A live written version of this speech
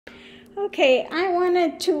Okay, I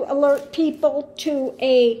wanted to alert people to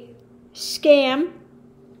a scam.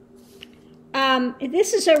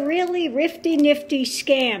 This is a really nifty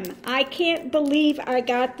scam. I can't believe I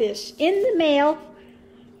got this in the mail,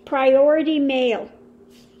 priority mail,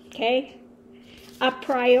 okay? A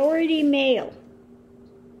priority mail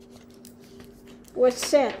was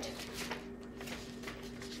sent.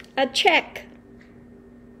 A check,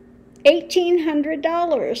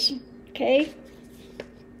 $1,800, okay?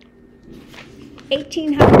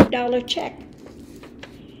 $1,800 check.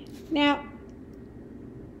 Now,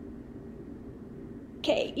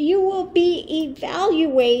 okay, you will be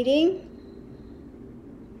evaluating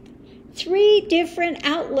 3 different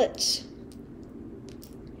outlets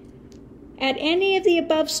at any of the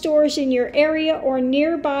above stores in your area or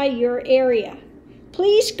nearby your area.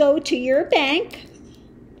 Please go to your bank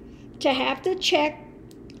to have the check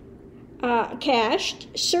cashed.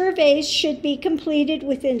 Surveys should be completed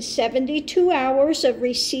within 72 hours of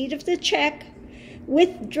receipt of the check.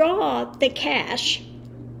 Withdraw the cash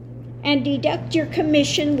and deduct your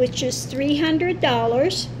commission, which is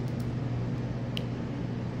 $300.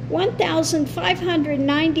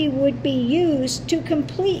 $1,590 would be used to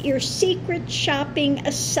complete your secret shopping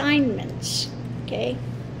assignments. Okay.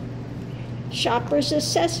 Shopper's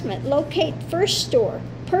assessment. Locate first store.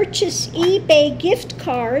 Purchase eBay gift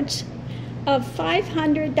cards of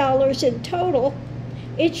 $500 in total.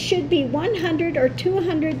 It should be $100 or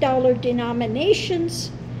 $200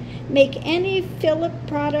 denominations. Make any Philip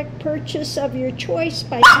product purchase of your choice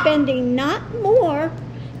by spending not more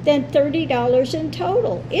than $30 in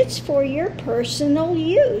total. It's for your personal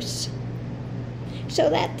use. So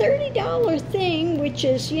that $30 thing, which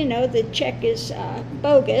is, you know, the check is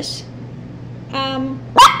bogus,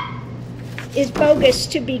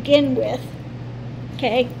 to begin with,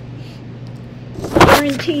 okay?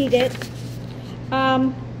 Guaranteed it.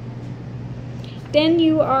 Then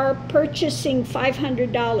you are purchasing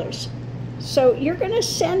 $500. So you're going to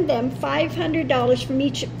send them $500 from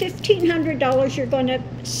each. $1,500 you're going to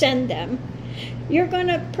send them. You're going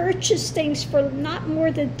to purchase things for not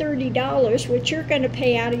more than $30, which you're going to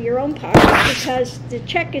pay out of your own pocket because the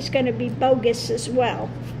check is going to be bogus as well.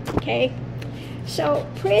 Okay? So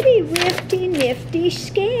pretty nifty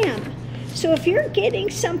scam. So if you're getting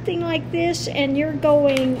something like this and you're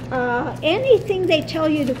going, anything they tell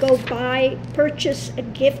you to go buy, purchase a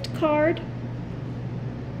gift card,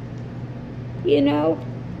 you know,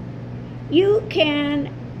 you can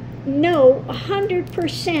know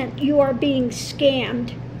 100% you are being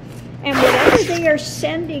scammed. And whatever they are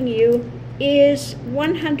sending you is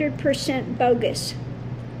 100% bogus.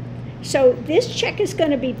 So this check is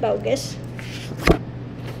going to be bogus.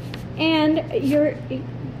 And you're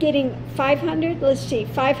getting $500, let's see,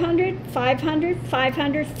 $500,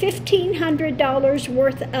 $1,500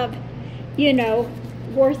 worth of, you know,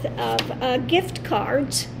 gift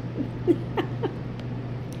cards.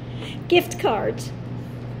 Gift cards.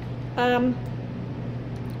 Yeah,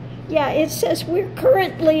 it says we're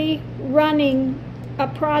currently running a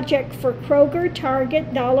project for Kroger,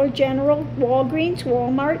 Target, Dollar General, Walgreens,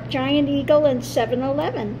 Walmart, Giant Eagle, and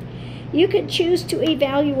 7-Eleven. You can choose to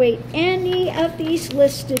evaluate any of these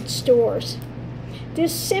listed stores.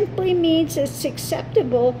 This simply means it's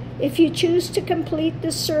acceptable if you choose to complete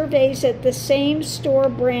the surveys at the same store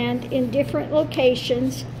brand in different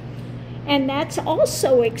locations, and that's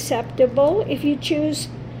also acceptable if you choose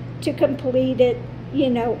to complete it, you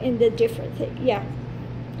know, in the different thing. Yeah.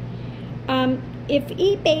 If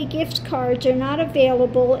eBay gift cards are not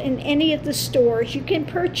available in any of the stores, you can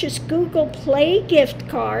purchase Google Play gift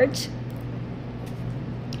cards,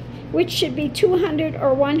 which should be $200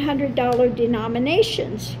 or $100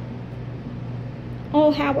 denominations.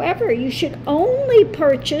 Oh, however, you should only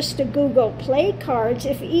purchase the Google Play cards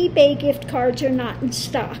if eBay gift cards are not in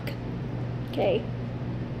stock. Okay.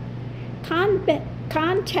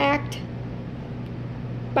 Contact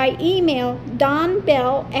by email Don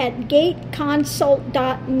Bell at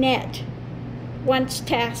gateconsult.net once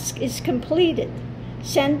task is completed.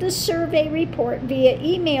 Send the survey report via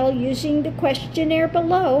email using the questionnaire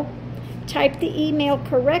below. Type the email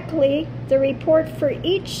correctly. The report for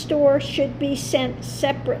each store should be sent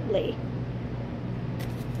separately.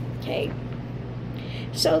 Okay.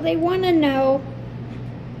 So they want to know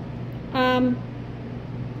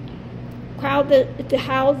how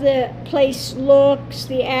the place looks,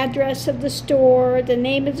 the address of the store, the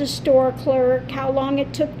name of the store clerk, how long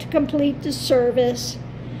it took to complete the service,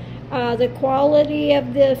 the quality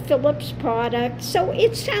of the Philips product. So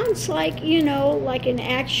it sounds like, you know, like an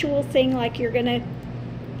actual thing, like you're going to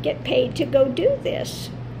get paid to go do this.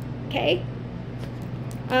 Okay?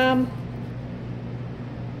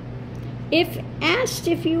 If asked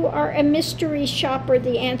if you are a mystery shopper,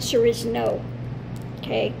 the answer is no.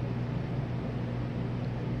 Okay?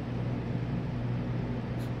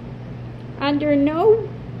 Under no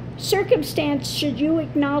circumstance should you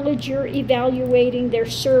acknowledge you're evaluating their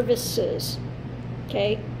services.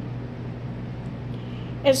 Okay?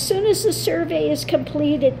 As soon as the survey is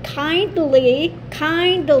completed, kindly,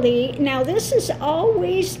 now this is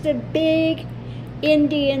always the big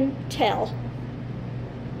Indian tell.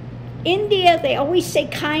 India, they always say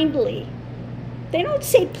kindly. They don't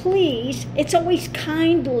say please, it's always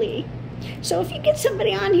kindly. So if you get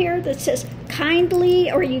somebody on here that says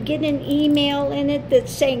kindly, or you get an email in it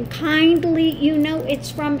that's saying kindly, you know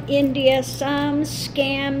it's from India, some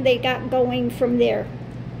scam they got going from there.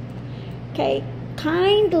 Okay,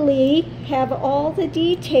 kindly have all the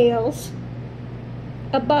details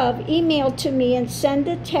above emailed to me and send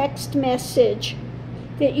a text message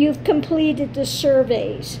that you've completed the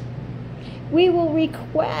surveys. We will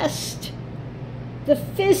request the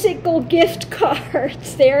physical gift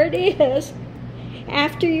cards, there it is,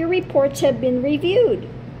 after your reports have been reviewed.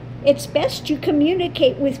 It's best you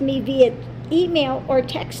communicate with me via email or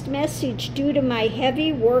text message due to my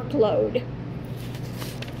heavy workload.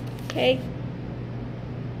 Okay?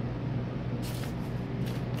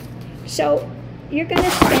 So you're going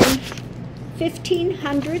to spend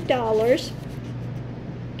 $1,500,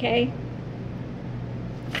 okay?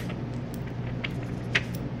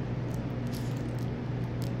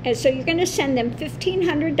 And so you're going to send them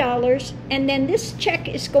 $1,500, and then this check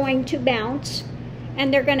is going to bounce,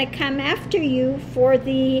 and they're going to come after you for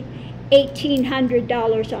the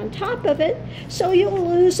 $1,800 on top of it. So you'll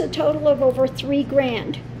lose a total of over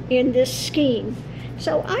 $3,000 in this scheme.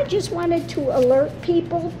 So I just wanted to alert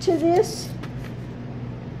people to this.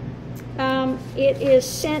 It is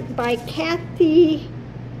sent by Kathy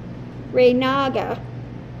Reynaga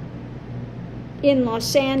in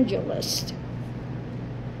Los Angeles.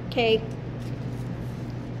 Okay.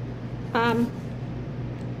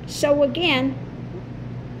 So again,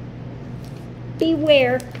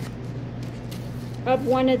 beware of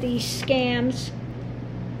one of these scams.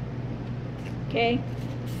 Okay.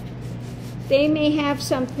 They may have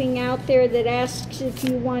something out there that asks if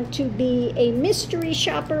you want to be a mystery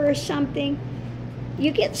shopper or something.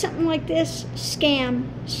 You get something like this, scam,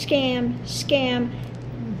 scam, scam.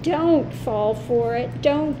 Don't fall for it.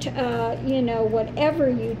 Don't, you know, whatever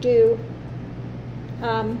you do,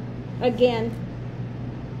 again,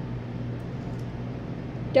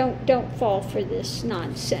 don't fall for this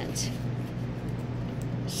nonsense.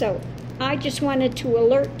 So I just wanted to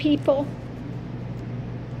alert people.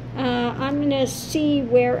 I'm going to see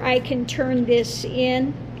where I can turn this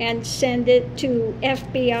in and send it to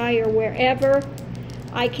FBI or wherever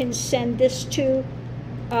I can send this to,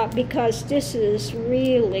 because this is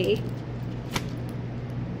really,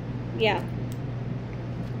 yeah.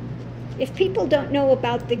 If people don't know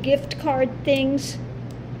about the gift card things,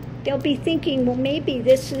 they'll be thinking, well, maybe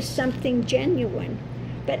this is something genuine.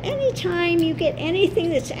 But anytime you get anything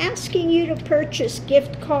that's asking you to purchase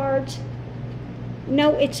gift cards,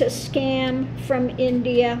 no, it's a scam from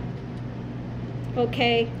India,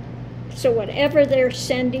 okay? So whatever they're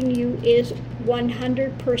sending you is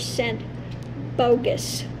 100%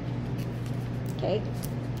 bogus, okay?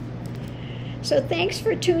 So thanks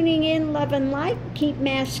for tuning in, love and light. Keep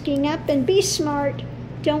masking up and be smart.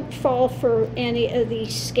 Don't fall for any of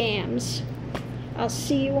these scams. I'll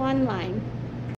see you online.